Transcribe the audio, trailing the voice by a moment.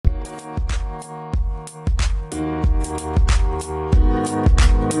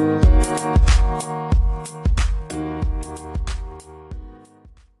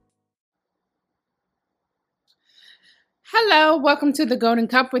Hello, welcome to the Golden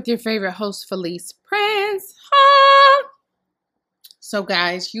Cup with your favorite host, Felice Prince. Ah! So,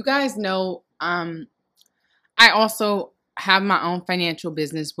 guys, you guys know I also have my own financial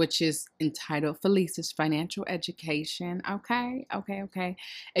business, which is entitled Felice's Financial Education. Okay.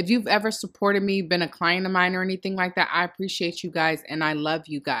 If you've ever supported me, been a client of mine or anything like that, I appreciate you guys and I love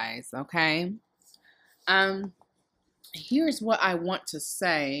you guys. Okay. Here's what I want to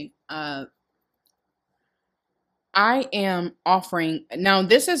say. I am offering now.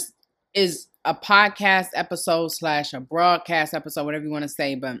 This is a podcast episode slash a broadcast episode, whatever you want to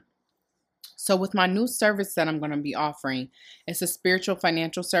say. But so with my new service that I'm going to be offering, it's a spiritual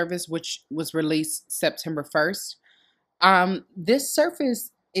financial service which was released September 1st. This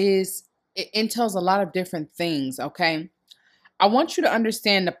service it entails a lot of different things. Okay, I want you to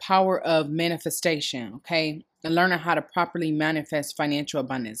understand the power of manifestation. Okay, and learning how to properly manifest financial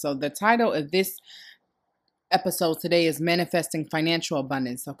abundance. So the title of this episode today is Manifesting Financial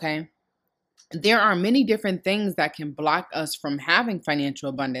Abundance. Okay, there are many different things that can block us from having financial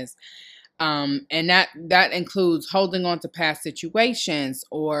abundance, and that includes holding on to past situations,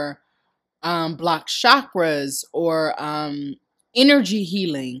 or blocked chakras, or energy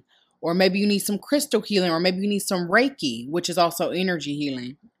healing, or maybe you need some crystal healing, or maybe you need some Reiki, which is also energy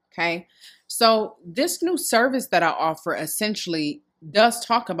healing. Okay, so this new service that I offer essentially does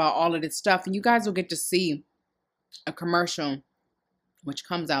talk about all of this stuff, and you guys will get to see a commercial which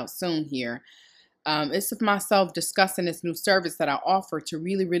comes out soon here. It's of myself discussing this new service that I offer to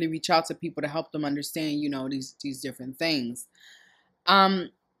really reach out to people to help them understand, these different things. I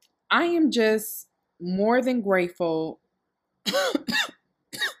am just more than grateful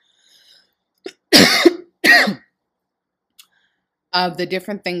of the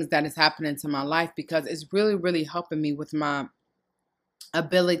different things that is happening to my life, because it's really helping me with my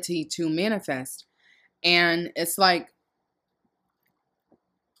ability to manifest. And it's like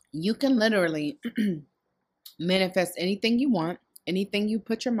you can literally manifest anything you want, anything you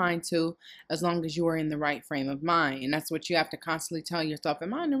put your mind to, as long as you are in the right frame of mind. And that's what you have to constantly tell yourself.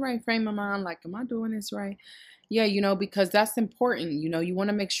 Am I in the right frame of mind? Like, am I doing this right? Yeah, because that's important. You want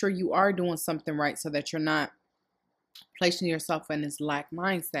to make sure you are doing something right so that you're not placing yourself in this lack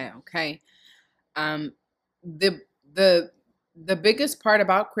mindset. Okay. The biggest part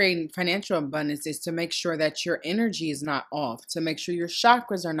about creating financial abundance is to make sure that your energy is not off, to make sure your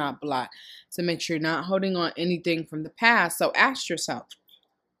chakras are not blocked, to make sure you're not holding on anything from the past. So ask yourself,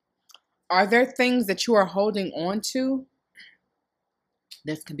 are there things that you are holding on to?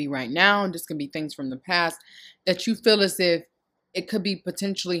 This could be right now, this could be things from the past that you feel as if it could be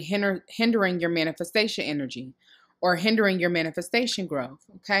potentially hindering your manifestation energy or hindering your manifestation growth.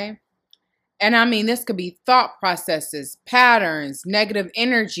 Okay. And I mean, this could be thought processes, patterns, negative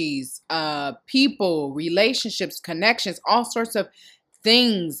energies, people, relationships, connections, all sorts of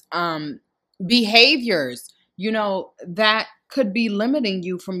things, behaviors, that could be limiting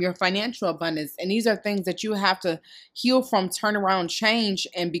you from your financial abundance. And these are things that you have to heal from, turn around, change,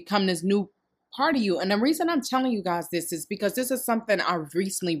 and become this new part of you. And the reason I'm telling you guys this is because this is something I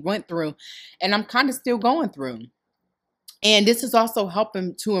recently went through and I'm kind of still going through. And this is also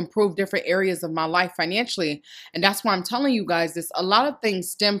helping to improve different areas of my life financially. And that's why I'm telling you guys this. A lot of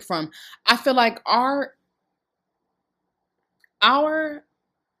things stem from, I feel like our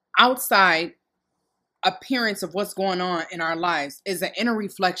outside appearance of what's going on in our lives is an inner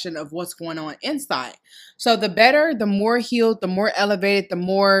reflection of what's going on inside. So the better, the more healed, the more elevated, the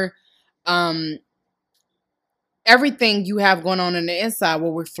more everything you have going on the inside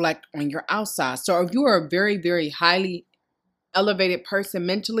will reflect on your outside. So if you are a very highly elevated person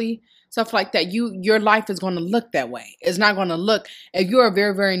mentally, stuff like that, your life is going to look that way. It's not going to look, if you're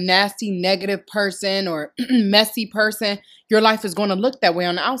a very nasty, negative person or messy person, your life is going to look that way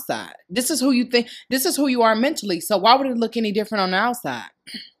on the outside. This is who you think, this is who you are mentally. So why would it look any different on the outside?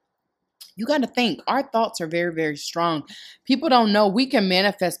 You got to think. Our thoughts are very strong. People don't know we can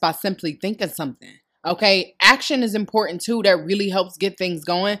manifest by simply thinking something. Okay, action is important too. That really helps get things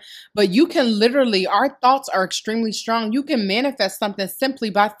going. But you can literally, our thoughts are extremely strong. You can manifest something simply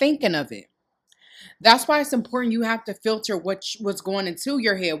by thinking of it. That's why it's important you have to filter what's going into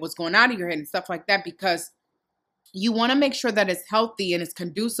your head, what's going out of your head and stuff like that, because you want to make sure that it's healthy and it's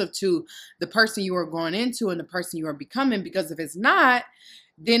conducive to the person you are going into and the person you are becoming. Because if it's not,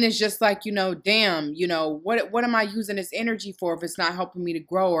 then it's just like, damn, what am I using this energy for if it's not helping me to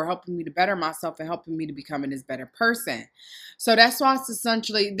grow or helping me to better myself and helping me to becoming this better person? So that's why it's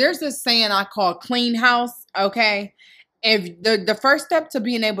essentially, there's this saying I call clean house. Okay. If the first step to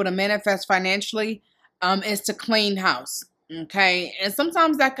being able to manifest financially is to clean house. Okay. And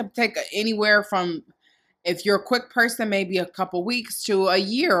sometimes that could take anywhere from If you're a quick person, maybe a couple weeks to a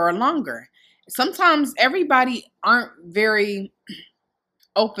year or longer. Sometimes everybody aren't very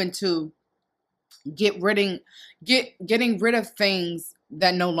open to getting rid of things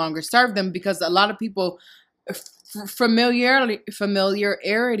that no longer serve them, because a lot of people,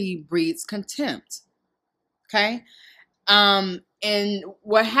 familiarity breeds contempt. Okay. And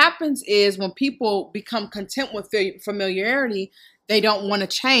what happens is when people become content with familiarity, they don't want to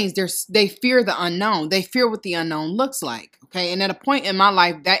change. They fear the unknown. They fear what the unknown looks like. Okay. And at a point in my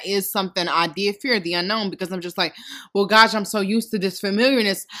life, that is something I did fear, the unknown, because I'm just like, well, gosh, I'm so used to this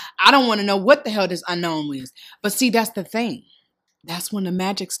familiarness. I don't want to know what the hell this unknown is. But see, that's the thing. That's when the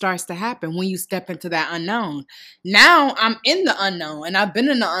magic starts to happen, when you step into that unknown. Now I'm in the unknown, and I've been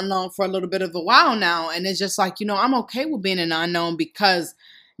in the unknown for a little bit of a while now. And it's just like, I'm okay with being in the unknown, because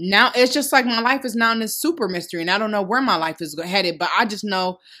now it's just like my life is now in this super mystery, and I don't know where my life is headed, but I just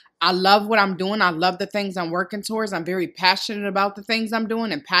know I love what I'm doing. I love the things I'm working towards. I'm very passionate about the things I'm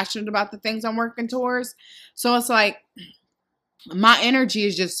doing and passionate about the things I'm working towards. So it's like, my energy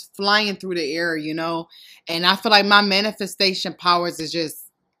is just flying through the air, and I feel like my manifestation powers is just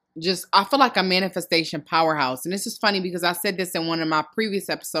I feel like a manifestation powerhouse. And this is funny because I said this in one of my previous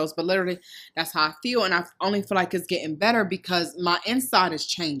episodes, but literally that's how I feel. And I only feel like it's getting better because my inside is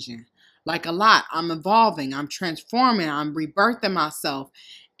changing like a lot. I'm evolving, I'm transforming, I'm rebirthing myself.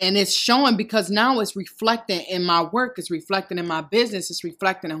 And it's showing because now it's reflecting in my work, it's reflecting in my business, it's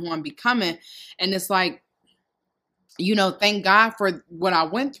reflecting in who I'm becoming. And it's like, thank God for what I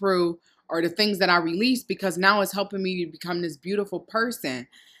went through or the things that I released, because now it's helping me to become this beautiful person.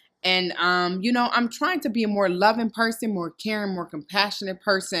 And, I'm trying to be a more loving person, more caring, more compassionate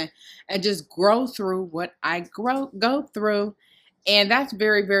person, and just grow through what I go through. And that's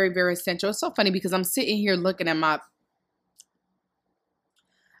very, very, very essential. It's so funny because I'm sitting here looking at my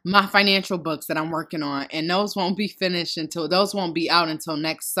financial books that I'm working on, and those won't be out until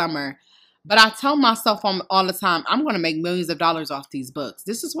next summer. But I tell myself all the time, I'm going to make millions of dollars off these books.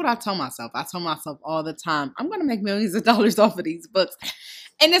 This is what I tell myself. I tell myself all the time, I'm going to make millions of dollars off of these books.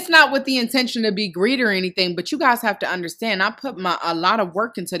 And it's not with the intention to be greedy or anything, but you guys have to understand, I put a lot of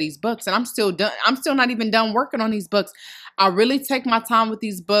work into these books, and I'm still not even done working on these books. I really take my time with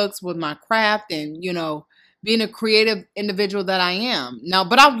these books, with my craft, and, being a creative individual that I am now.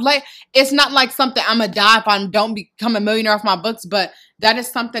 But it's not like something I'm gonna die if I don't become a millionaire off my books, but that is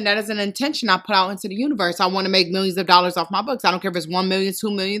something that is an intention I put out into the universe. I want to make millions of dollars off my books. I don't care if it's 1 million, 2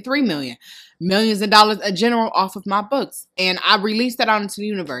 million, 3 million, millions of dollars in general off of my books. And I release that out into the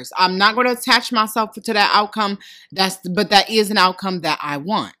universe. I'm not going to attach myself to that outcome. But that is an outcome that I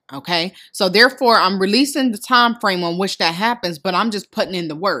want. Okay. So therefore I'm releasing the time frame on which that happens, but I'm just putting in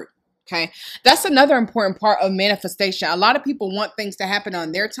the work. Okay. That's another important part of manifestation. A lot of people want things to happen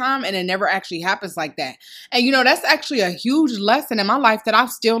on their time, and it never actually happens like that. And that's actually a huge lesson in my life that I'm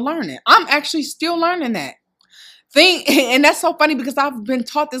still learning. I'm actually still learning that thing. And that's so funny because I've been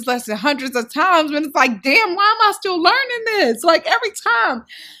taught this lesson hundreds of times, but it's like, damn, why am I still learning this? Like every time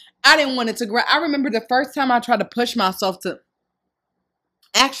I didn't want it to grow. I remember the first time I tried to push myself to,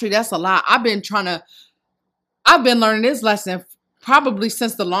 actually, that's a lot. I've been learning this lesson probably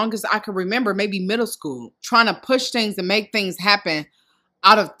since the longest I can remember, maybe middle school, trying to push things and make things happen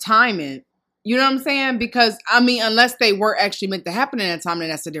out of timing. You know what I'm saying? Because unless they were actually meant to happen in that time, then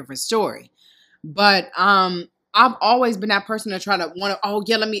that's a different story. But I've always been that person to try to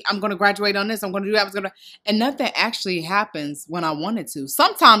I'm going to graduate on this. I'm going to do that. And nothing actually happens when I wanted to.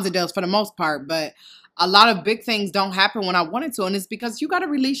 Sometimes it does for the most part, but a lot of big things don't happen when I wanted to. And it's because you got to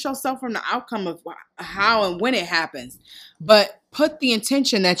release yourself from the outcome of how and when it happens. But put the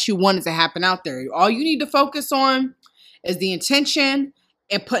intention that you want it to happen out there. All you need to focus on is the intention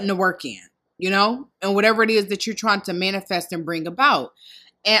and putting the work in, and whatever it is that you're trying to manifest and bring about.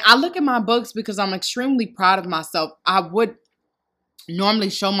 And I look at my books because I'm extremely proud of myself. I would normally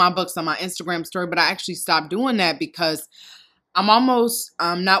show my books on my Instagram story, but I actually stopped doing that because I'm almost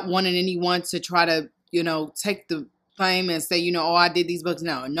not wanting anyone to try to, take the fame and say, I did these books.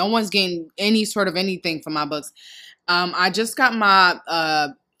 No one's getting any sort of anything from my books. I just got my,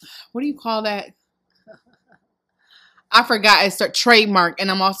 what do you call that? I forgot, it's a trademark,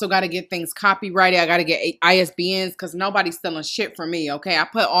 and I'm also got to get things copyrighted. I got to get ISBNs because nobody's stealing shit from me, okay? I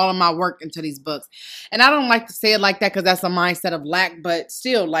put all of my work into these books. And I don't like to say it like that because that's a mindset of lack, but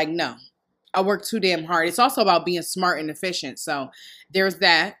still, no. I work too damn hard. It's also about being smart and efficient. So there's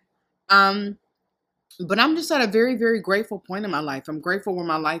that. But I'm just at a very, very grateful point in my life. I'm grateful where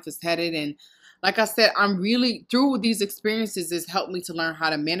my life is headed. And like I said, I'm really, through these experiences, it's helped me to learn how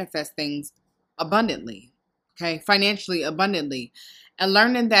to manifest things abundantly. Okay, financially abundantly. And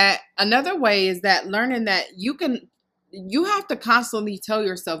learning that another way is that learning that you have to constantly tell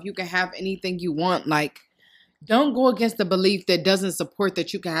yourself you can have anything you want. Like, don't go against the belief that doesn't support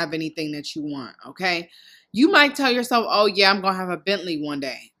that you can have anything that you want. Okay. You might tell yourself, oh yeah, I'm going to have a Bentley one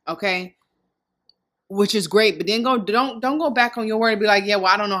day. Okay. Which is great, but then don't go back on your word and be like, yeah,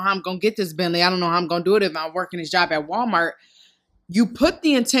 well, I don't know how I'm going to get this Bentley. I don't know how I'm going to do it if I'm working this job at Walmart. You put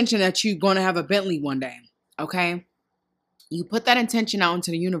the intention that you're going to have a Bentley one day. Okay. You put that intention out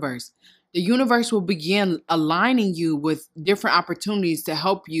into the universe. The universe will begin aligning you with different opportunities to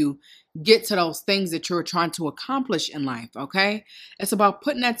help you get to those things that you're trying to accomplish in life, okay? It's about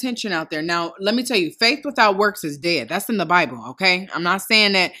putting that tension out there. Now, let me tell you, faith without works is dead. That's in the Bible, okay? I'm not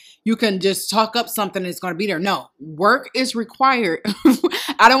saying that you can just talk up something that's going to be there. No, work is required.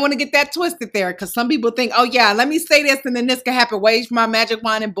 I don't want to get that twisted there because some people think, oh yeah, let me say this and then this can happen. Wave my magic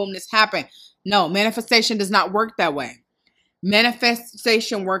wand and boom, this happened. No, manifestation does not work that way.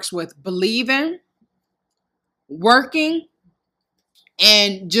 Manifestation works with believing, working,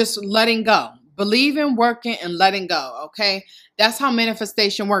 and just letting go. Believing, working, and letting go. Okay. That's how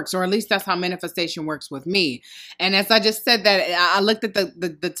manifestation works, or at least that's how manifestation works with me. And as I just said that, I looked at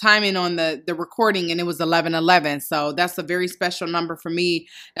the timing on the recording and it was 11:11. So that's a very special number for me.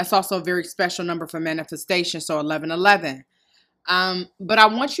 That's also a very special number for manifestation. So 11:11. But I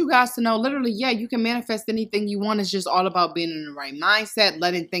want you guys to know, literally, yeah, you can manifest anything you want. It's just all about being in the right mindset,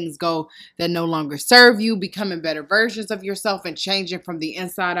 letting things go that no longer serve you, becoming better versions of yourself, and changing from the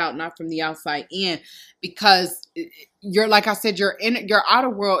inside out, not from the outside in. Because you're, like I said, your outer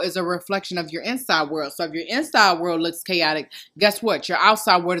world is a reflection of your inside world. So if your inside world looks chaotic, guess what? Your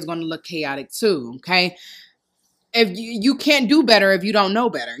outside world is going to look chaotic too. Okay. If you can't do better if you don't know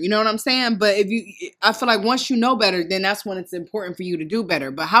better, you know what I'm saying? But I feel like once you know better, then that's when it's important for you to do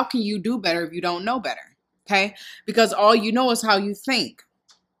better. But how can you do better if you don't know better? Okay. Because all you know is how you think.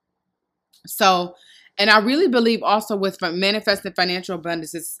 So, and I really believe also with manifesting financial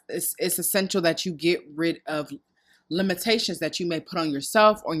abundance, it's essential that you get rid of limitations that you may put on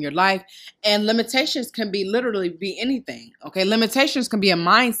yourself or in your life. And limitations can be literally be anything. Okay. Limitations can be a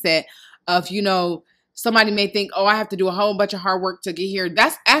mindset of, somebody may think, oh, I have to do a whole bunch of hard work to get here.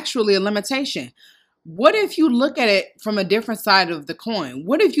 That's actually a limitation. What if you look at it from a different side of the coin?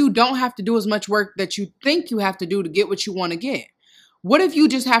 What if you don't have to do as much work that you think you have to do to get what you want to get? What if you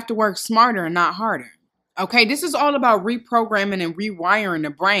just have to work smarter and not harder? Okay, this is all about reprogramming and rewiring the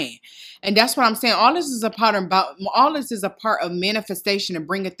brain. And that's what I'm saying. All this is a part of manifestation and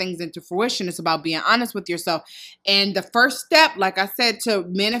bringing things into fruition. It's about being honest with yourself. And the first step, like I said, to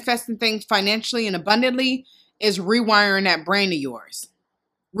manifesting things financially and abundantly is rewiring that brain of yours.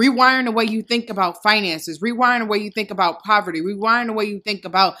 Rewiring the way you think about finances, rewiring the way you think about poverty, rewiring the way you think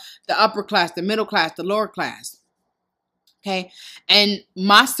about the upper class, the middle class, the lower class. Okay. And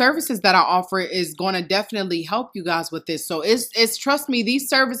my services that I offer is going to definitely help you guys with this. So it's trust me, these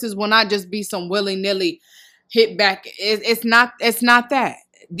services will not just be some willy-nilly hit back. It's not that.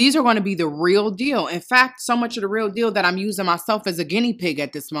 These are going to be the real deal. In fact, so much of the real deal that I'm using myself as a guinea pig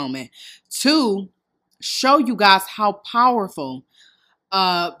at this moment to show you guys how powerful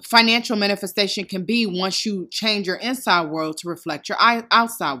financial manifestation can be once you change your inside world to reflect your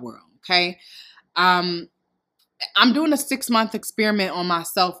outside world. Okay. I'm doing a 6-month experiment on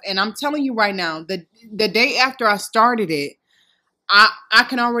myself, and I'm telling you right now, the day after I started it, I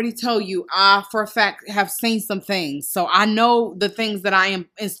can already tell you, I for a fact have seen some things. So I know the things that I am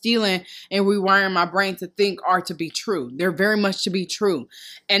instilling and rewiring my brain to think are to be true. They're very much to be true.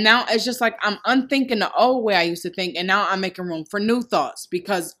 And now it's just like I'm unthinking the old way I used to think, and now I'm making room for new thoughts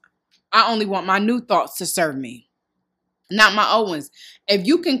because I only want my new thoughts to serve me, not my old ones. If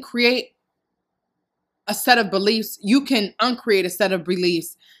you can create a set of beliefs, you can uncreate a set of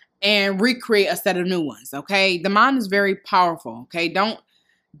beliefs and recreate a set of new ones. Okay. The mind is very powerful. Okay. Don't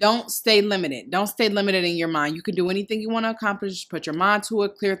stay limited. Don't stay limited in your mind. You can do anything you want to accomplish. Put your mind to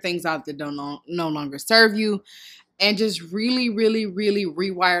it, clear things out that no longer serve you, and just really, really, really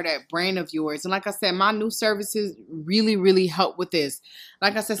rewire that brain of yours. And like I said, my new services really, really help with this.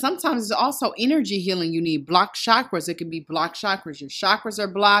 Like I said, sometimes it's also energy healing. You need blocked chakras. It could be blocked chakras. Your chakras are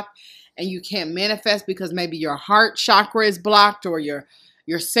blocked and you can't manifest because maybe your heart chakra is blocked, or your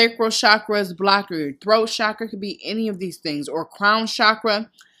sacral chakra is blocked, or your throat chakra. Could be any of these things, or crown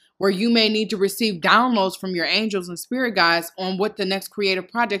chakra, where you may need to receive downloads from your angels and spirit guides on what the next creative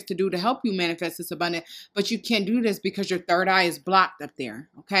projects to do to help you manifest this abundance. But you can't do this because your third eye is blocked up there.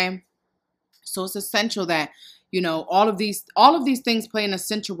 Okay. So it's essential that, all of these things play an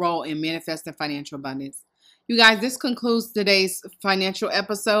essential role in manifesting financial abundance. You guys, this concludes today's financial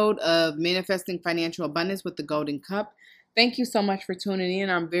episode of Manifesting Financial Abundance with the Golden Cup. Thank you so much for tuning in.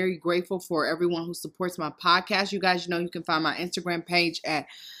 I'm very grateful for everyone who supports my podcast. You guys, you can find my Instagram page at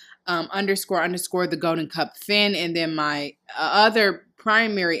 __ the Golden Cup Fin, and then my other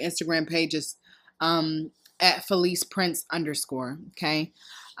primary Instagram page is at Felice Prince _. Okay.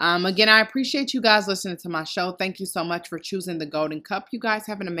 Again, I appreciate you guys listening to my show. Thank you so much for choosing the Golden Cup. You guys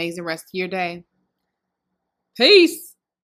have an amazing rest of your day. Peace.